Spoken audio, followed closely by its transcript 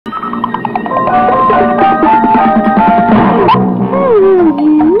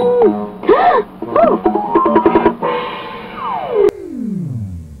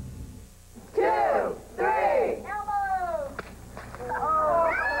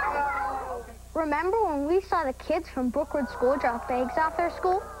Remember when we saw the kids from Brookwood School drop eggs off their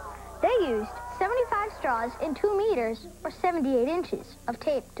school? They used 75 straws in 2 meters, or 78 inches, of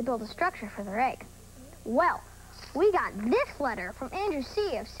tape to build a structure for their egg. Well, we got this letter from Andrew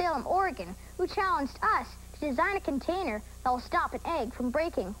C. of Salem, Oregon, who challenged us to design a container that will stop an egg from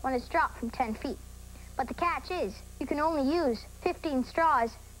breaking when it's dropped from 10 feet. But the catch is, you can only use 15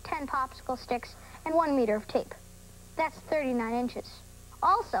 straws, 10 popsicle sticks, and 1 meter of tape. That's 39 inches.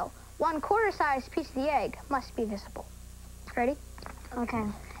 Also, 1/4 size piece of the egg must be visible. Ready? Okay.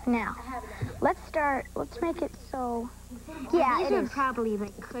 Now, let's make it so... Yeah, These would probably,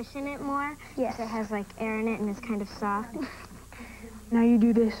 like, cushion it more. Yes. So it has, like, air in it and it's kind of soft. Now you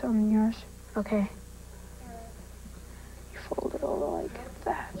do this on yours. Okay. You fold it over like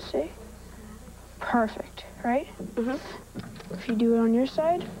that, see? Perfect, right? Mm-hmm. If you do it on your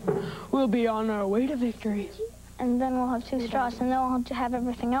side, we'll be on our way to victory. And then we'll have 2 straws, and then we'll have to have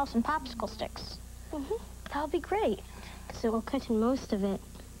everything else in popsicle sticks. Mm-hmm. That'll be great. Because it will cushion most of it.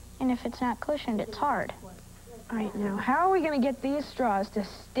 And if it's not cushioned, it's hard. All right, now, how are we going to get these straws to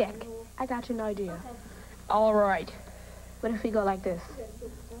stick? I got an idea. All right. What if we go like this?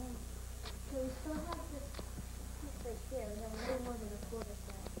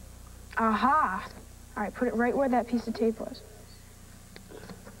 Aha! All right, put it right where that piece of tape was.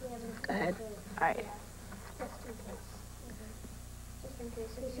 Go ahead. All right.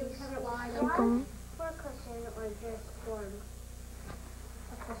 Keep going.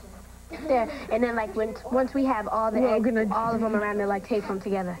 There, and then like once we have all the eggs, all of them around there, like tape them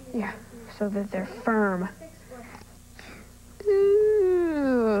together. Yeah, so that they're firm.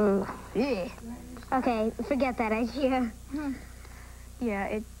 Ooh. Yeah. Okay, forget that idea. Yeah,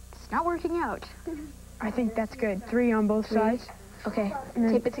 it's not working out. I think that's good. 3 on both sides. Okay,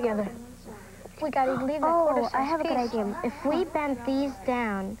 tape it together. We gotta leave that Oh, quarter-size I have a good piece. idea. If we bent these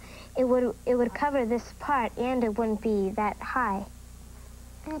down, it would cover this part and it wouldn't be that high.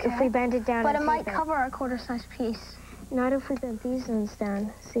 Okay. If we bend it down But and it might tape cover our quarter-size piece. Not if we bent these ones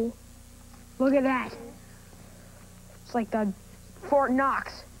down, see? Look at that. It's like the Fort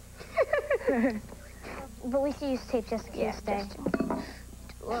Knox. But we should use tape just in case they...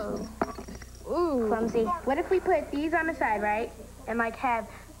 Whoa. Ooh. Clumsy. What if we put these on the side, right? And like have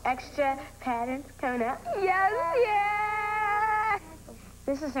extra patterns coming up? Yes, yeah!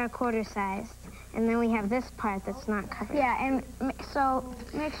 This is our quarter sized. And then we have this part that's not covered. Yeah, and so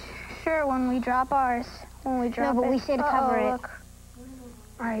make sure when we drop ours, No, but we should cover it. Look.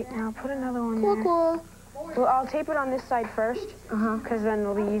 All right, now put another one Cool, there. cool. Well, I'll tape it on this side first, because then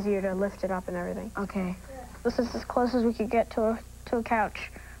it'll be easier to lift it up and everything. Okay. This is as close as we could get to a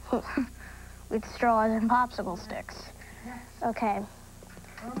couch with straws and popsicle sticks. Okay.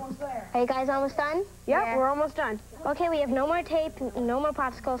 We're almost there. Are you guys almost done? Yep, Yeah. we're almost done. Okay, we have no more tape, no more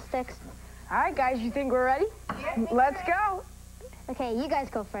popsicle sticks. All right, guys, you think we're ready? Yeah, let's go. Okay, you guys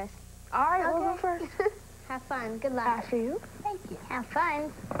go first. All right, we'll go first. Have fun. Good luck. After you. Thank you. Have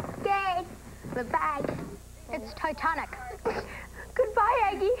fun. Yay! Bye-bye. It's Titanic. Goodbye,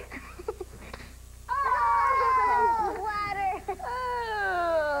 Aggie. Oh, Water.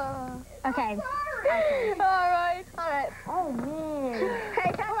 Oh. Okay. All right. Oh, man.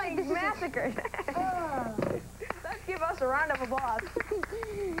 Hey, that's like this massacred. Let's give us a round of applause.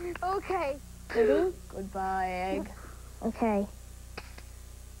 Okay. Ready? Goodbye, egg. Okay.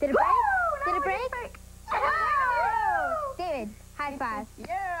 Did it break? Woo! Did it break? Woo! David, high five.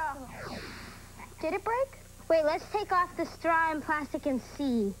 Yeah. Did it break? Wait, let's take off the straw and plastic and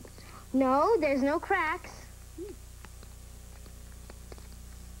see. No, there's no cracks.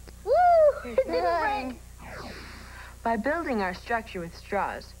 Woo! It didn't break. By building our structure with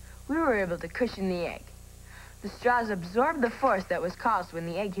straws, we were able to cushion the egg. The straws absorbed the force that was caused when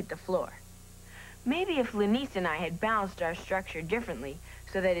the egg hit the floor. Maybe if Lenice and I had balanced our structure differently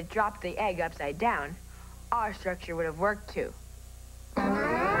so that it dropped the egg upside down, our structure would have worked too.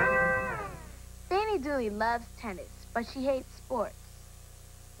 Fanny Dooley loves tennis, but she hates sports.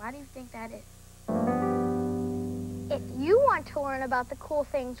 Why do you think that is? If you want to learn about the cool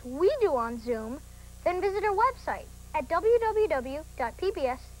things we do on Zoom, then visit our website at www.pbs.org.